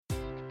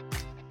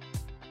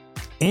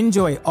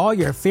Enjoy all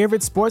your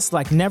favorite sports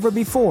like never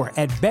before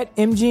at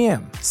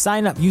BetMGM.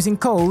 Sign up using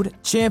code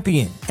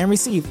CHAMPION and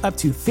receive up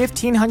to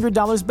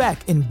 $1,500 back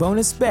in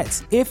bonus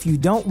bets if you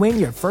don't win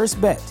your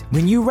first bet.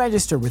 When you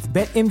register with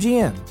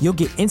BetMGM, you'll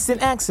get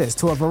instant access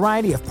to a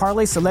variety of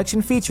parlay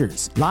selection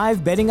features,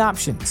 live betting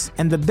options,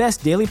 and the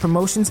best daily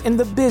promotions in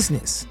the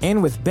business.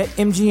 And with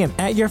BetMGM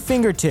at your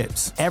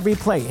fingertips, every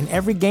play and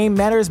every game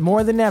matters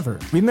more than ever.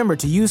 Remember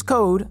to use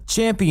code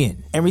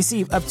CHAMPION and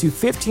receive up to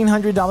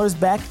 $1,500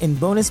 back in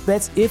bonus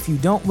bets if you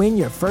don't win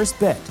your first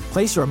bet.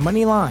 Place your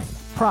money line,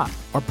 prop,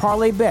 or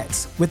parlay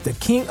bets with the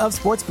king of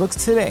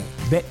sportsbooks today.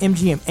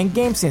 BetMGM and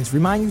GameSense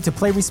remind you to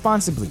play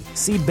responsibly.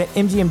 See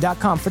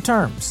BetMGM.com for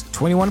terms.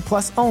 21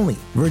 plus only.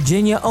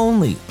 Virginia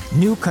only.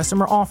 New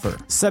customer offer.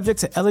 Subject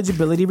to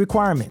eligibility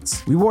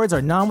requirements. Rewards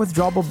are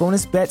non-withdrawable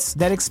bonus bets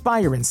that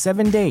expire in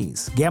 7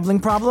 days. Gambling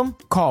problem?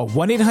 Call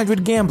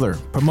 1-800-GAMBLER.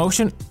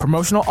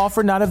 Promotional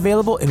offer not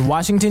available in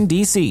Washington,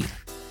 D.C.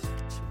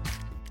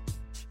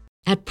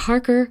 At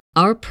Parker,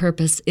 our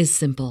purpose is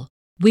simple.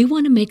 We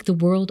want to make the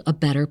world a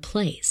better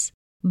place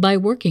by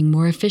working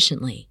more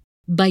efficiently,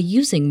 by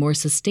using more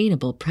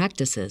sustainable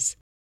practices,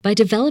 by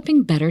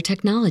developing better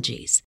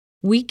technologies.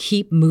 We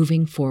keep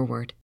moving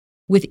forward.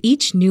 With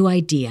each new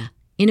idea,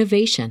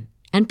 innovation,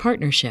 and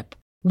partnership,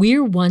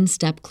 we're one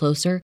step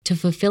closer to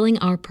fulfilling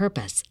our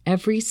purpose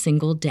every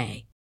single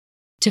day.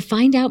 To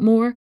find out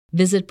more,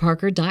 visit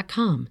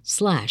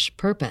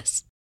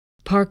parker.com/purpose.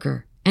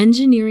 Parker,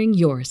 engineering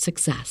your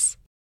success.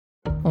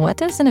 What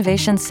does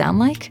innovation sound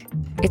like?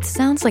 It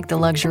sounds like the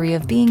luxury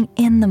of being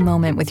in the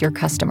moment with your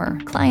customer,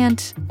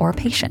 client, or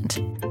patient.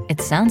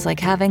 It sounds like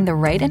having the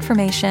right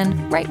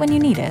information right when you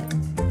need it.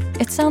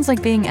 It sounds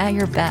like being at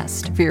your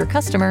best for your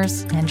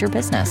customers and your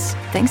business,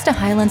 thanks to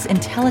Hyland's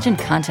intelligent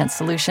content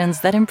solutions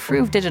that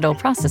improve digital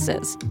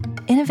processes.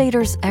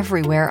 Innovators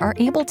everywhere are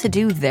able to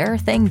do their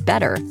thing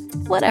better,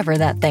 whatever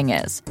that thing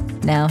is.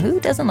 Now, who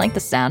doesn't like the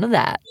sound of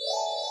that?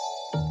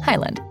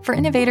 Hyland, for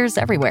innovators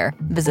everywhere.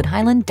 Visit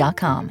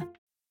hyland.com.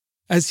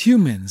 As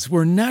humans,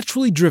 we're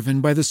naturally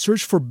driven by the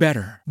search for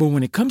better. But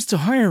when it comes to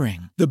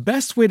hiring, the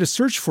best way to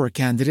search for a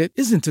candidate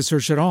isn't to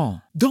search at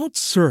all. Don't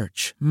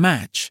search,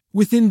 match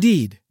with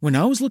Indeed. When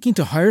I was looking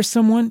to hire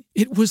someone,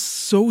 it was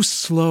so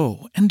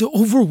slow and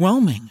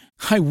overwhelming.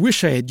 I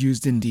wish I had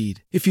used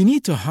Indeed. If you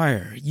need to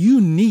hire,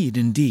 you need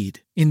Indeed.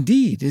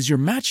 Indeed is your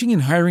matching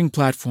and hiring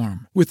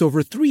platform with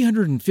over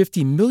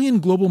 350 million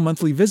global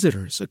monthly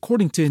visitors,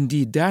 according to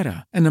Indeed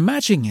data, and a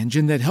matching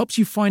engine that helps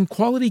you find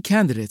quality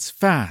candidates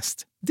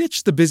fast.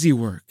 Ditch the busy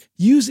work.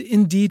 Use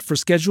Indeed for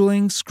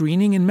scheduling,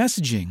 screening, and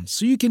messaging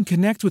so you can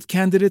connect with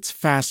candidates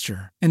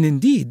faster. And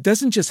Indeed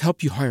doesn't just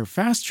help you hire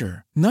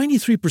faster.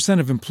 93%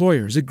 of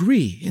employers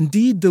agree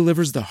Indeed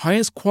delivers the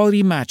highest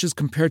quality matches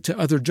compared to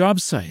other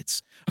job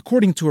sites,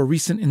 according to a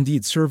recent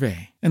Indeed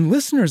survey. And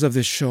listeners of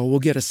this show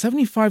will get a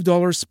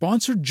 $75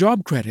 sponsored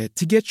job credit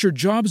to get your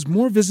jobs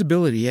more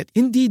visibility at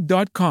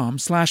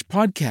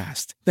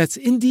Indeed.com/podcast. That's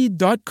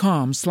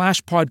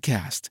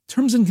Indeed.com/podcast.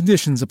 Terms and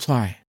conditions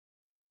apply.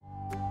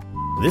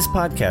 This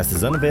podcast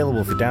is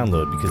unavailable for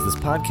download because this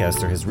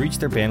podcaster has reached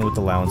their bandwidth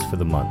allowance for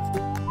the month.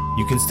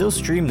 You can still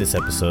stream this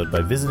episode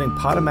by visiting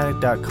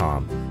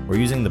Podomatic.com or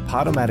using the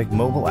Podomatic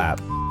mobile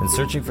app and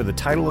searching for the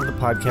title of the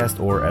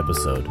podcast or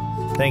episode.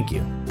 Thank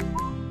you.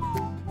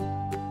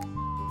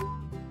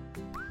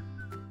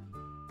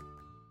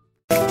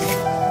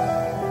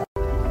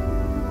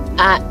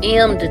 I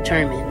am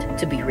determined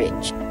to be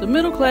rich. The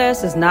middle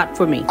class is not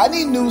for me. I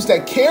need news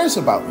that cares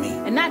about me.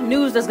 And not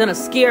news that's gonna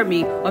scare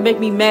me or make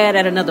me mad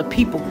at another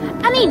people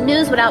group. I need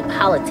news without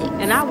politics.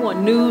 And I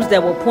want news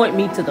that will point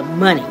me to the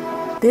money.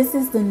 This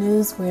is the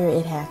news where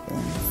it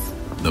happens.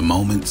 The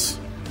moments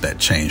that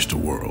change the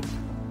world.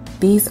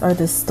 These are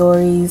the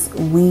stories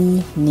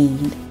we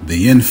need.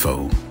 The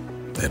info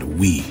that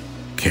we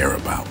care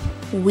about.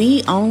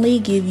 We only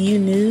give you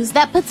news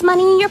that puts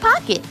money in your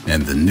pocket.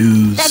 And the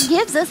news that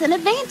gives us an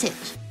advantage.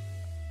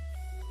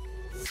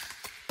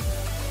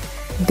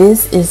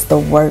 This is the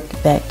work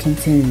that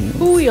continues.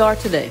 Who we are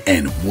today.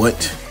 And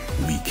what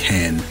we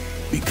can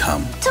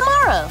become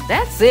tomorrow.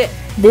 That's it.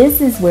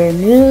 This is where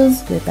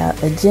news without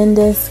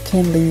agendas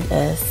can lead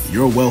us.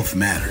 Your wealth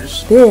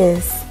matters.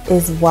 This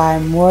is why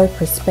more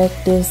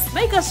perspectives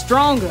make us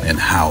stronger. And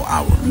how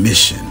our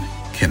mission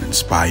can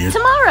inspire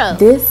tomorrow.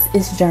 This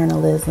is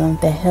journalism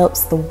that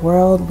helps the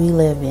world we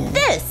live in.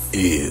 This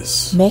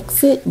is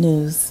Mexit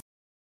News.